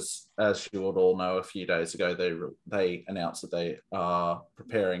because, as you would all know, a few days ago, they announced that they are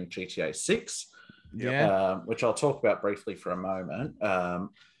preparing GTA 6. Yeah. Which I'll talk about briefly for a moment.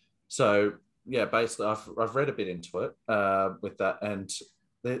 So yeah, basically, I've read a bit into it with that, and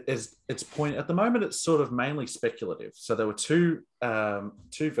it's point at the moment. It's sort of mainly speculative. So there were two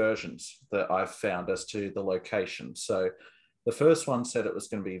versions that I've found as to the location. So the first one said it was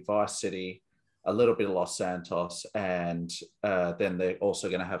going to be Vice City, a little bit of Los Santos, and then they're also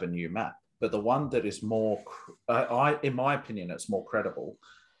going to have a new map. But the one that is more, in my opinion, it's more credible,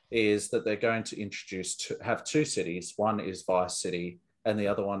 is that they're going to have two cities. One is Vice City, and the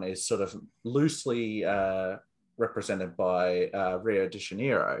other one is sort of loosely represented by Rio de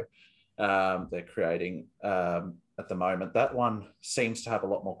Janeiro. They're creating at the moment. That one seems to have a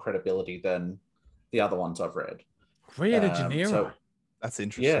lot more credibility than the other ones I've read. Rio de Janeiro. So, That's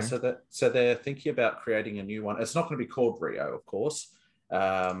interesting. yeah, so they're thinking about creating a new one. It's not going to be called Rio, of course,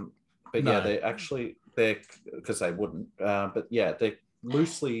 but No. yeah, they're because they wouldn't. But yeah, they're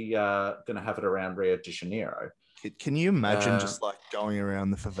loosely going to have it around Rio de Janeiro. Can you imagine just like going around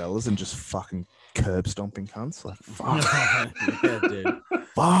the favelas and just fucking curb stomping cunts? Like, fuck. Yeah, dude. Fuck,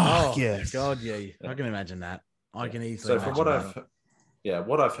 Oh, yes. God, yeah. I can imagine that. I can easily So from imagine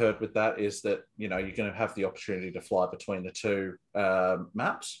what I've heard with that is that, you're going to have the opportunity to fly between the two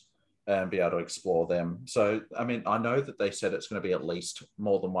maps and be able to explore them. So, I mean, I know that they said it's going to be at least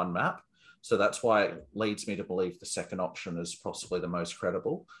more than one map. So that's why it leads me to believe the second option is possibly the most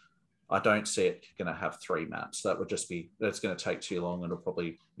credible. I don't see it going to have three maps. That would just be, that's going to take too long. And it'll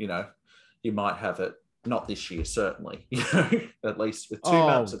probably, you might have it, not this year, certainly, at least with two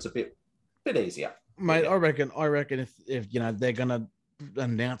maps, it's a bit easier. Mate, Yeah. I reckon if they're gonna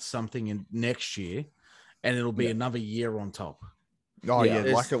announce something in next year, and it'll be another year on top. Oh, Yeah, yeah,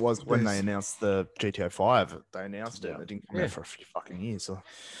 there's- like it was when they there's- announced the GTA 5. They announced it. Yeah. It didn't come Yeah. out for a few fucking years. So,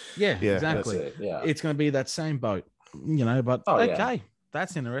 Yeah, Yeah, exactly. That's it, yeah. It's gonna be that same boat, but Oh, yeah. okay,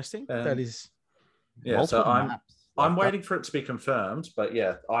 that's interesting. That is. Yeah, so multiple I'm maps. I'm Like, waiting for it to be confirmed, but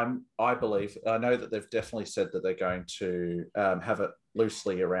yeah, I know that they've definitely said that they're going to have it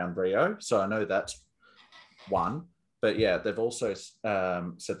loosely around Rio. So I know that's one, but yeah, they've also said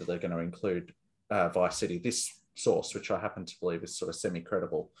that they're going to include Vice City. This source, which I happen to believe is sort of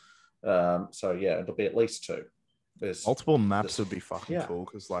semi-credible. So yeah, it'll be at least two. There's multiple maps would be fucking Yeah. cool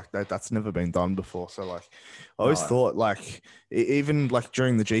because like that's never been done before. So like I always No. thought like even like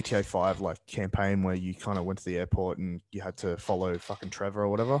during the GTA 5 like campaign where you kind of went to the airport and you had to follow fucking Trevor or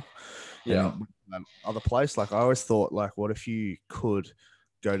whatever. Yeah. And that other place, like I always thought like what if you could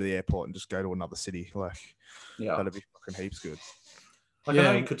go to the airport and just go to another city? Like yeah. that'd be fucking heaps good. Like I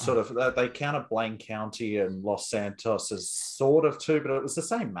know Yeah. you could sort of they counted Blaine County and Los Santos as sort of two, but it was the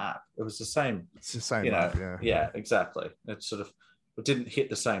same map. It was the same, It's the same you know. map, yeah. Yeah, exactly. It sort of it didn't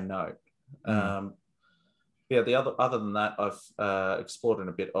hit the same note. Mm. Yeah, the other than that, I've explored in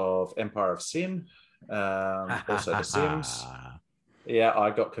a bit of Empire of Sin, also The Sims. Yeah,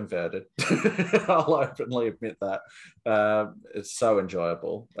 I got converted. I'll openly admit that. It's so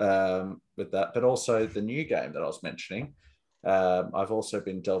enjoyable with that. But also the new game that I was mentioning. I've also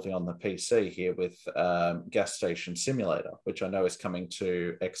been delving on the PC here with Gas Station Simulator, which I know is coming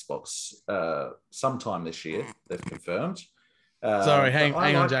to Xbox sometime this year. They've confirmed. Sorry, hang but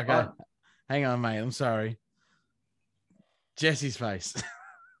I on, like- Jacko. Hang on, mate. I'm sorry. Jesse's face.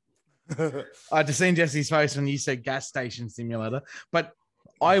 I just seen Jesse's face when you said Gas Station Simulator, but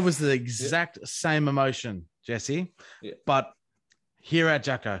I was the exact same emotion, Jesse. Yeah. But here at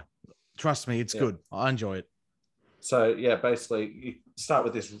Jacko, trust me, it's Yeah. good. I enjoy it. So yeah, basically you start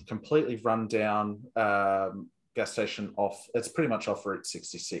with this completely rundown gas station off. It's pretty much off Route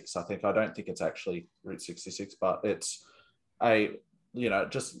 66. I don't think it's actually Route 66, but it's a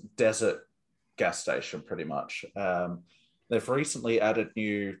just desert gas station pretty much. They've recently added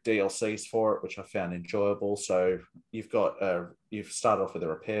new DLCs for it, which I found enjoyable. So you've started off with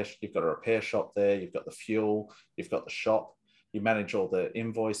you've got a repair shop there, you've got the fuel, you've got the shop, you manage all the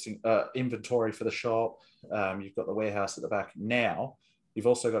inventory for the shop, you've got the warehouse at the back. Now you've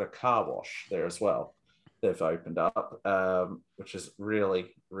also got a car wash there as well. They've opened up, which is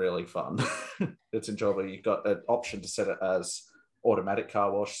really, really fun. It's enjoyable. You've got an option to set it as automatic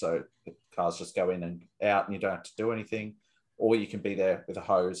car wash, so the cars just go in and out and you don't have to do anything. Or you can be there with a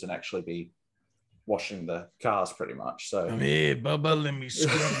hose and actually be washing the cars pretty much. So Come here, Bubba, let me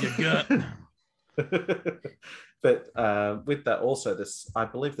scrub your gut. But with that also, I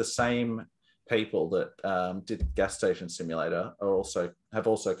believe the same people that did Gas Station Simulator have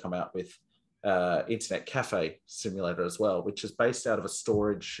also come out with Internet Cafe Simulator as well, which is based out of a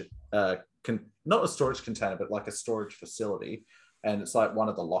storage, not a storage container, but like a storage facility. And it's like one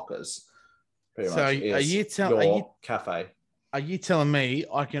of the lockers. Pretty So much your cafe. Are you telling me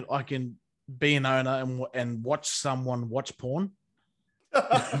I can be an owner and watch someone watch porn?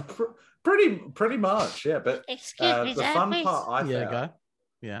 pretty much, yeah. But Excuse me, the sir, fun please. part I Yeah, found, go.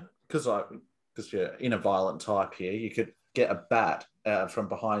 Yeah. because you're in a violent type here, you could get a bat from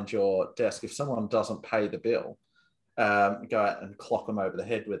behind your desk. If someone doesn't pay the bill, go out and clock them over the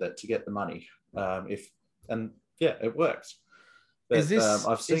head with it to get the money. It works. But,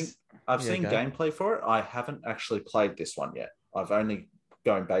 I've seen gameplay for it. I haven't actually played this one yet. I've only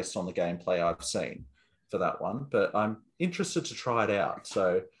going based on the gameplay I've seen for that one, but I'm interested to try it out.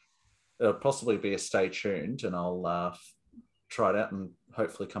 So it'll possibly be a stay tuned, and I'll try it out and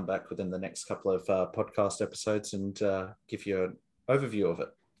hopefully come back within the next couple of podcast episodes and give you an overview of it.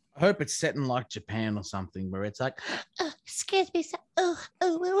 I hope it's set in like Japan or something where it's like, Excuse me, sir.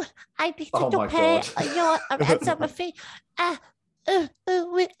 I need Oh to my pay God. your ransom fee. You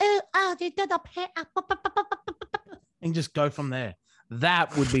don't pay. and just go from there.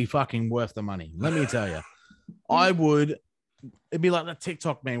 That would be fucking worth the money. Let me tell you. It'd be like the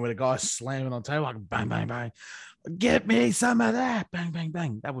TikTok man where the guy's slamming on the table, like bang, bang, bang. Get me some of that. Bang, bang,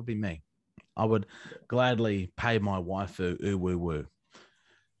 bang. That would be me. I would gladly pay my waifu ooh woo woo.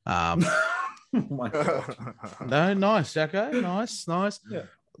 Oh my God. No, nice, Jacko. Nice. Yeah.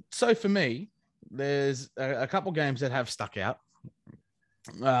 So for me, there's a couple games that have stuck out.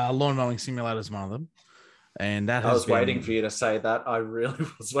 Lawn Mowing Simulator is one of them. And that I was waiting for you to say that. I really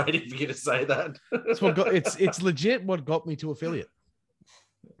was waiting for you to say that. It's legit what got me to affiliate.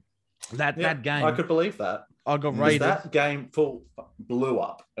 That game. I could believe that. I got rated. That game blew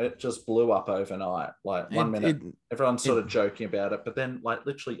up. It just blew up overnight. Like 1 minute, everyone's sort of joking about it, but then like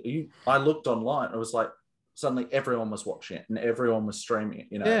literally, I looked online. It was like suddenly everyone was watching it and everyone was streaming it.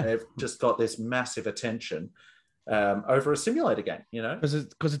 You know, they've just got this massive attention over a simulator game. You know, because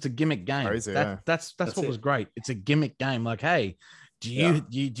it's a gimmick game. Crazy, that's what was great. It's a gimmick game. Like, hey, do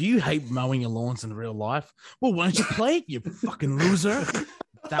you hate mowing your lawns in real life? Well, why don't you play it, you fucking loser?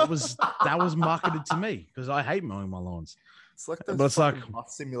 That was marketed to me because I hate mowing my lawns. It's like those But it's like-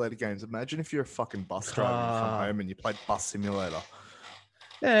 bus simulator games. Imagine if you're a fucking bus driver and you come home and you played Bus Simulator.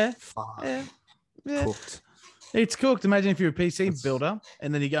 Yeah, Fuck. yeah. Cooked. It's cooked. Imagine if you're a PC builder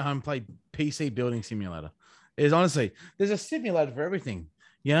and then you go home and play PC building simulator. There's a simulator for everything.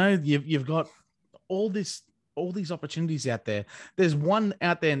 You know, you've got all these opportunities out there. There's one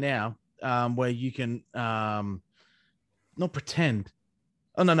out there now where you can not pretend.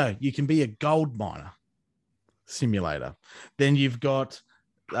 Oh no, you can be a gold miner simulator. Then you've got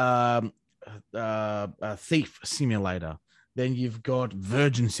a thief simulator. Then you've got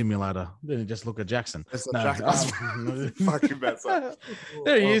Virgin Simulator. Then just look at Jackson. Fucking mess up.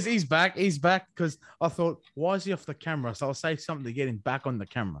 There he is. He's back. He's back because I thought, why is he off the camera? So I'll say something to get him back on the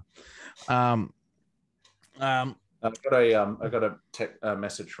camera. I got a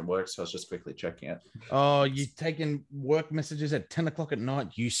message from work, so I was just quickly checking it. Oh, you taking work messages at 10 o'clock at night?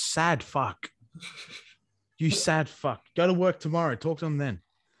 You sad fuck. You sad fuck. Go to work tomorrow. Talk to them then.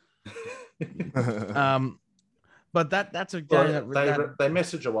 But that's a game they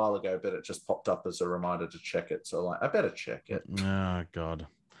messaged a while ago, but it just popped up as a reminder to check it. So like, I better check it. Oh God.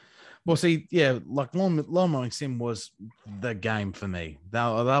 Well, see, yeah, like Lawn Mowing Sim was the game for me. That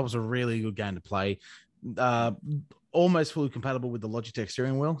was a really good game to play. Almost fully compatible with the Logitech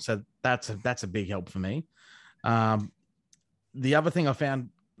steering wheel, so that's a big help for me. the other thing I found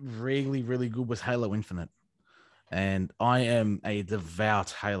really, really good was Halo Infinite. And I am a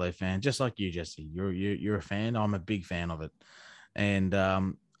devout Halo fan, just like you, Jesse. You're a fan. I'm a big fan of it. And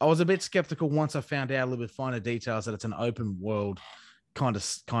I was a bit skeptical once I found out a little bit finer details that it's an open world kind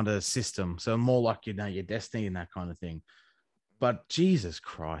of system. So more like, your Destiny and that kind of thing. But Jesus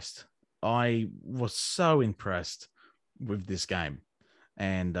Christ, I was so impressed with this game.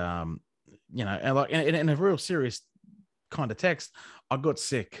 And, and like in a real serious kind of text, I got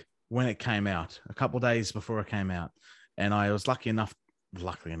sick when it came out, a couple of days before it came out. And I was luckily enough,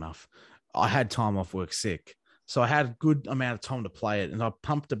 I had time off work sick. So I had a good amount of time to play it. And I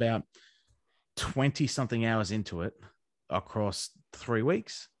pumped about 20 something hours into it across 2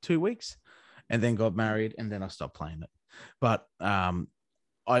 weeks, and then got married. And then I stopped playing it. But I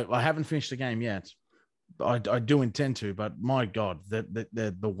haven't finished the game yet. I do intend to, but my God,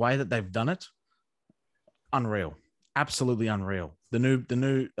 the way that they've done it, unreal, absolutely unreal. The new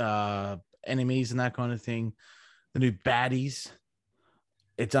enemies and that kind of thing, the new baddies,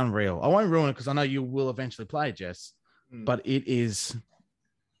 it's unreal. I won't ruin it because I know you will eventually play, Jess, but it is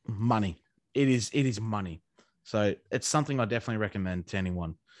money. It is money. So it's something I definitely recommend to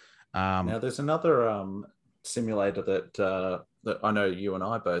anyone. Now there's another simulator that I know you and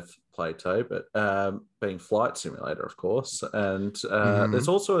I both play, Toe, but being Flight Simulator, of course. And there's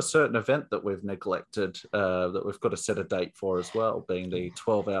also a certain event that we've neglected that we've got to set a date for as well, being the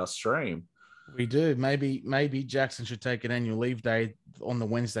 12-hour stream. We do. Maybe Jackson should take an annual leave day on the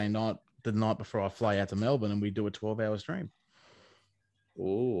Wednesday night, the night before I fly out to Melbourne, and we do a 12-hour stream.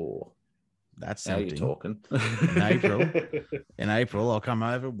 Oh, that's how something. you talking? In April, I'll come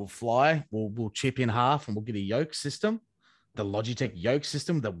over. We'll fly. We'll chip in half, and we'll get a yoke system, the Logitech yoke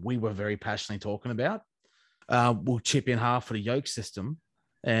system that we were very passionately talking about. We'll chip in half for the yoke system,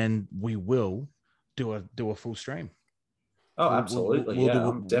 and we will do a full stream. Oh, absolutely.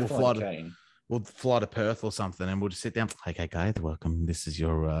 I'm definitely keen. We'll fly to Perth or something, and we'll just sit down. Okay, guys, welcome. This is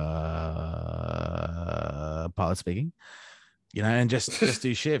your pilot speaking. And just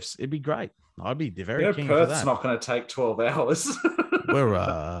do shifts. It'd be great. I'd be very keen for that. Perth's not going to take 12 hours. We're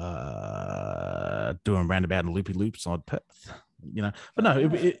doing roundabout and loopy loops on Perth, but no,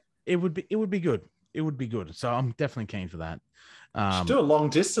 it would be good. It would be good. So I'm definitely keen for that. Should do a long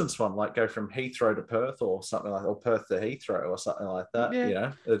distance one, like go from Heathrow to Perth or something like, or Perth to Heathrow or something like that.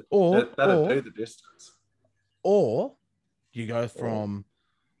 Yeah. That'd do the distance. Or you go from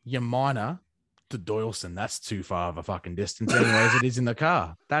your minor to Doyleston. That's too far of a fucking distance, anyways. It is in the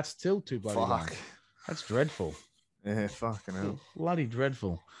car. That's still too bloody long. That's dreadful. Yeah, fucking hell. Bloody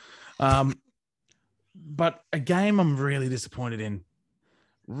dreadful. But a game I'm really disappointed in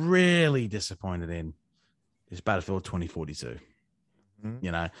is Battlefield 2042.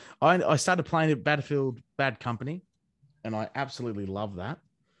 I started playing it, Battlefield Bad Company, and I absolutely love that.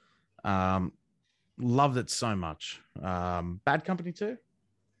 Loved it so much. Bad Company 2.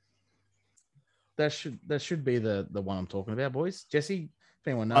 That should be the one I'm talking about, boys. Jesse, if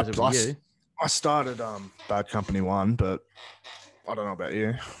anyone knows it was you. I started Bad Company 1, but I don't know about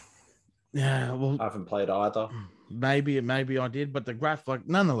you. Yeah, well, I haven't played either. Maybe I did, but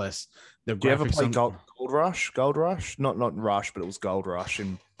nonetheless, the Do you ever play graphics Gold Rush? Gold Rush? Not Rush, but it was Gold Rush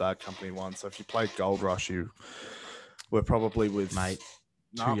in Bad Company 1. So if you played Gold Rush, you were probably with... Mate,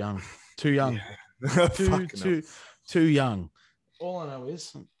 too young. Yeah. Too young. All I know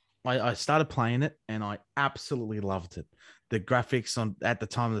is I started playing it and I absolutely loved it. The graphics at the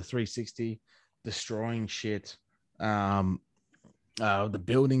time of the 360, destroying shit, the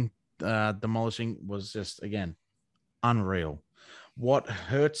building demolishing was just, again, unreal. What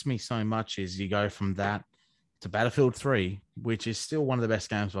hurts me so much is you go from that to Battlefield 3, which is still one of the best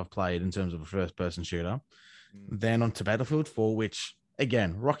games I've played in terms of a first-person shooter. Then on to Battlefield 4, which,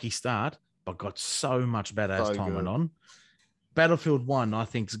 again, rocky start, but got so much better as time went on. Battlefield 1, I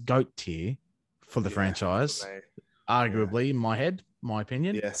think, is GOAT tier for the franchise. Arguably, in my head, my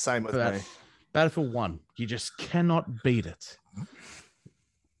opinion. Yeah, same with me. Battlefield 1, you just cannot beat it.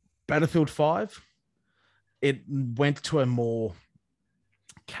 Battlefield 5, it went to a more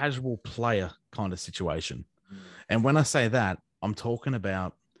casual player kind of situation. And when I say that, I'm talking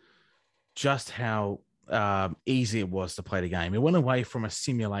about just how easy it was to play the game. It went away from a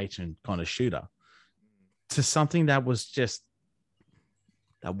simulation kind of shooter to something that was just...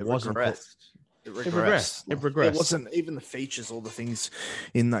 It regressed. It regressed. It wasn't even the features, all the things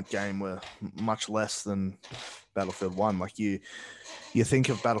in that game were much less than Battlefield 1. Like you think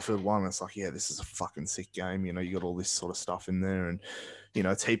of Battlefield 1, it's like, yeah, this is a fucking sick game. You got all this sort of stuff in there, and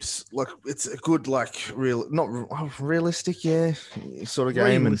it's heaps. Like it's a good, like realistic, sort of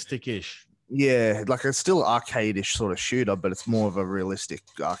game. Realistic-ish. Yeah, like it's still arcade-ish sort of shooter, but it's more of a realistic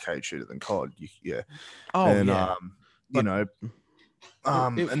arcade shooter than COD. Yeah, Oh and yeah. you But know, it-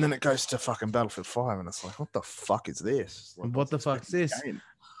 and then it goes to fucking Battlefield 5, and it's like, what the fuck is this? Like, I what was the fuck's expecting this? a game.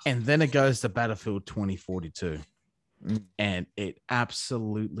 And then it goes to Battlefield 2042. Mm. And it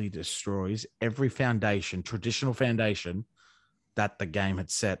absolutely destroys every traditional foundation that the game had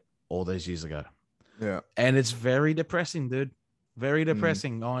set all those years ago. Yeah, And it's very depressing, dude. Very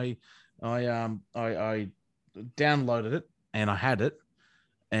depressing. I downloaded it and I had it,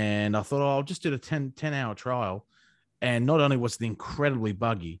 and I thought, I'll just do the 10-hour trial. And not only was it incredibly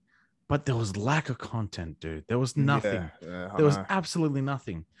buggy, but there was lack of content, dude. There was nothing. Yeah, There was absolutely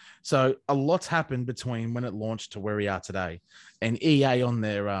nothing. So a lot's happened between when it launched to where we are today. And EA on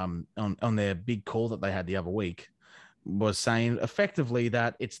their on their big call that they had the other week was saying effectively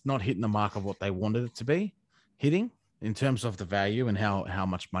that it's not hitting the mark of what they wanted it to be hitting in terms of the value and how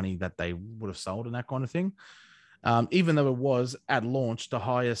much money that they would have sold and that kind of thing. Even though it was at launch the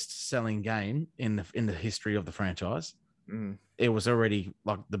highest selling game in the history of the franchise. It was already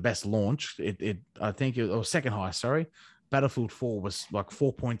like the best launch. I think it was second highest. Sorry, Battlefield 4 was like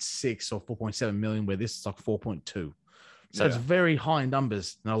 4.6 or 4.7 million, where this is like 4.2. So it's very high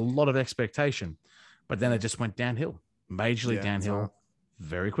numbers and a lot of expectation. But then it just went downhill, majorly downhill,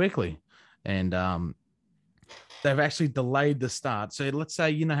 very quickly, and they've actually delayed the start. So let's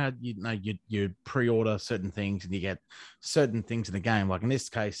say how you pre-order certain things and you get certain things in the game. Like in this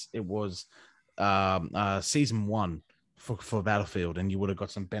case, it was season 1 for Battlefield, and you would have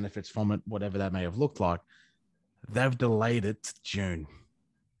got some benefits from it, whatever that may have looked like. They've delayed it to June,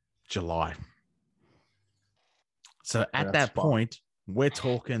 July. So at that point, we're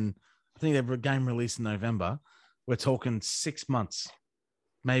talking, I think they have a game released in November. We're talking 6 months,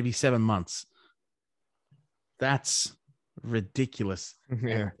 maybe 7 months. That's ridiculous.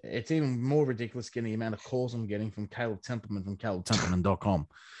 Yeah. And it's even more ridiculous getting the amount of calls I'm getting from Caleb Templeman from CalebTempleman.com.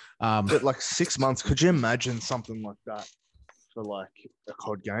 But like 6 months, could you imagine something like that for like a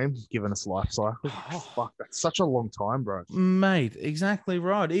COD game, given its life cycle? Fuck, that's such a long time, bro. Mate, exactly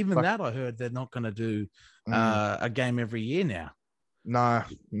right. Even that I heard they're not going to do a game every year now. No,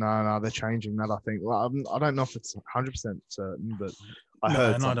 they're changing that, I think. Well, I don't know if it's 100% certain, but I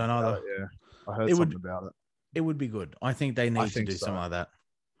heard something about it, yeah. I heard something about it. It would be good. I think they need to do something like that.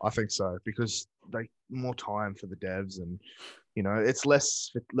 I think so, because they more time for the devs, and it's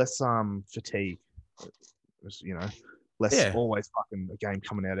less fatigue. Less always fucking a game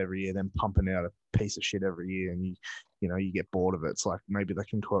coming out every year, then pumping out a piece of shit every year, and you get bored of it. It's like maybe they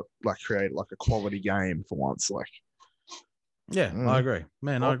can create like a quality game for once. Like, I agree,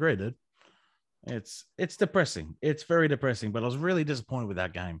 man. I agree, dude. It's depressing. It's very depressing. But I was really disappointed with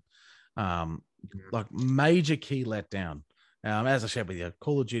that game. Like major key letdown. As I shared with you,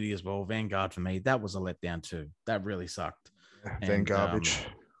 Call of Duty as well, Vanguard for me, that was a letdown too. That really sucked. Van garbage.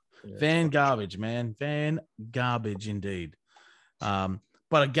 Van garbage, man. Van garbage indeed. But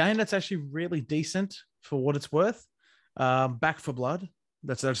a game that's actually really decent for what it's worth. Back 4 Blood.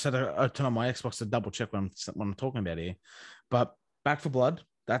 I just had to turn on my Xbox to double check what I'm talking about here. But Back 4 Blood,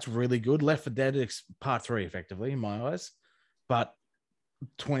 that's really good. Left 4 Dead Part 3, effectively, in my eyes. But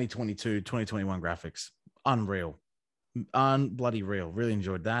 2022, 2021 graphics, unreal. Unbloody real. Really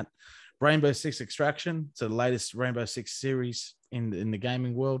enjoyed that. Rainbow Six Extraction, so the latest Rainbow Six series in the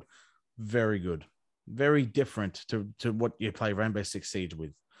gaming world. Very good. Very different to what you play Rainbow Six Siege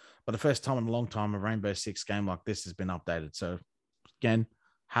with. But the first time in a long time, a Rainbow Six game like this has been updated. So again,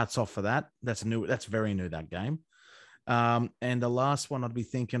 hats off for that. That's very new, that game. And the last one I'd be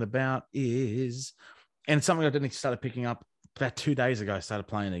thinking about is, and it's something I didn't start picking up about 2 days ago. I started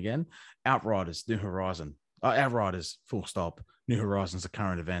playing again. Outriders, New Horizon. Outriders, full stop. New Horizon's a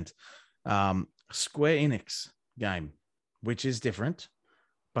current event. Square Enix game, which is different,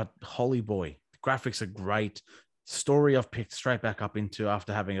 but holy boy, the graphics are great. Story I've picked straight back up into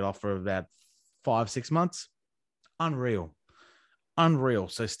after having it off for about 5-6 months. Unreal.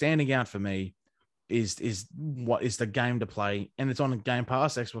 So standing out for me is what is the game to play, and it's on Game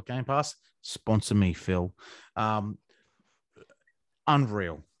Pass, Xbox Game Pass. Sponsor me, Phil.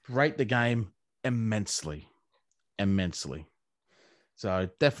 Unreal. Rate the game immensely. So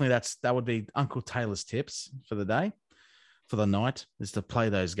definitely that would be Uncle Taylor's tips for the day, for the night, is to play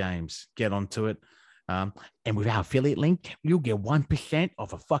those games, get onto it. And with our affiliate link, you'll get 1%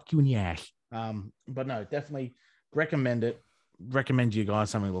 off a fuck you in the ass. But no, definitely recommend it. Recommend you guys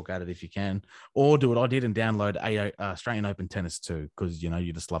something to look at it if you can, or do what I did and download Australian Open Tennis too, because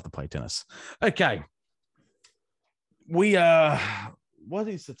you just love to play tennis. Okay, we what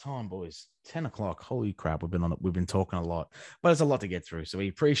is the time, boys? 10 o'clock. Holy crap. We've been talking a lot, but it's a lot to get through. So we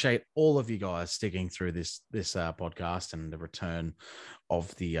appreciate all of you guys sticking through this podcast and the return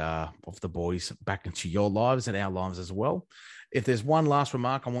of the boys back into your lives and our lives as well. If there's one last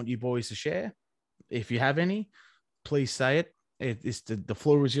remark I want you boys to share, if you have any, please say it. The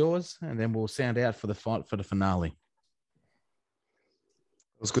floor is yours, and then we'll sound out for the finale. It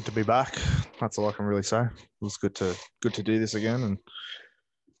was good to be back. That's all I can really say. It was good to do this again, and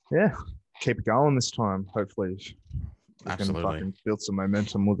yeah, keep it going this time. Hopefully, we can fucking build some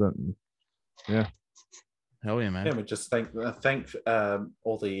momentum with it. And, yeah, hell yeah, man. Yeah, we just thank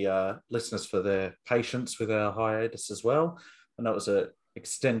all the listeners for their patience with our hiatus as well. I know it was an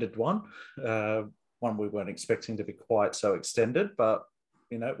extended one. One we weren't expecting to be quite so extended, but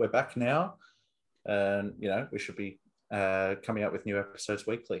we're back now, and we should be coming out with new episodes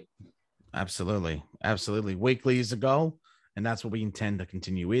weekly. Absolutely. Weekly is the goal, and that's what we intend to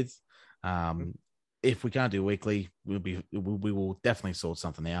continue with. If we can't do weekly, we will definitely sort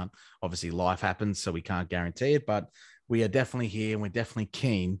something out. Obviously, life happens, so we can't guarantee it, but we are definitely here, and we're definitely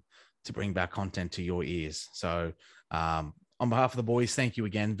keen to bring back content to your ears. So, on behalf of the boys, thank you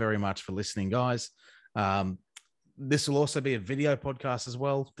again very much for listening, guys. This will also be a video podcast as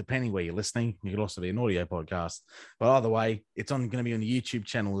well, depending where you're listening. It could also be an audio podcast. But either way, it's going to be on the YouTube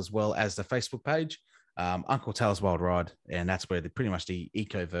channel as well as the Facebook page, Uncle Taylor's Wild Ride. And that's where pretty much the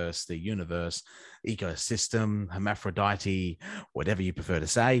ecoverse, the universe, ecosystem, hermaphrodite, whatever you prefer to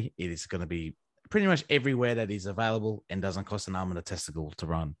say, it is going to be pretty much everywhere that is available and doesn't cost an arm and a testicle to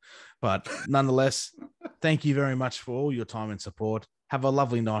run. But nonetheless, thank you very much for all your time and support. Have a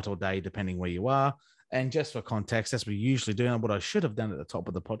lovely night or day, depending where you are. And just for context, as we usually do, and what I should have done at the top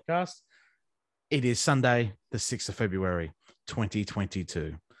of the podcast, it is Sunday, the 6th of February,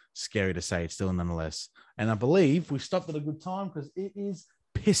 2022. Scary to say, it's still nonetheless. And I believe we stopped at a good time because it is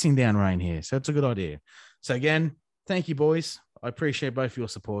pissing down rain here. So it's a good idea. So again, thank you, boys. I appreciate both your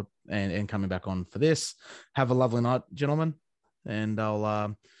support and coming back on for this. Have a lovely night, gentlemen. And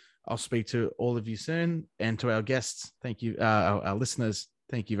I'll speak to all of you soon. And to our guests, thank you. Our listeners,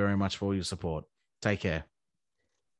 thank you very much for all your support. Take care.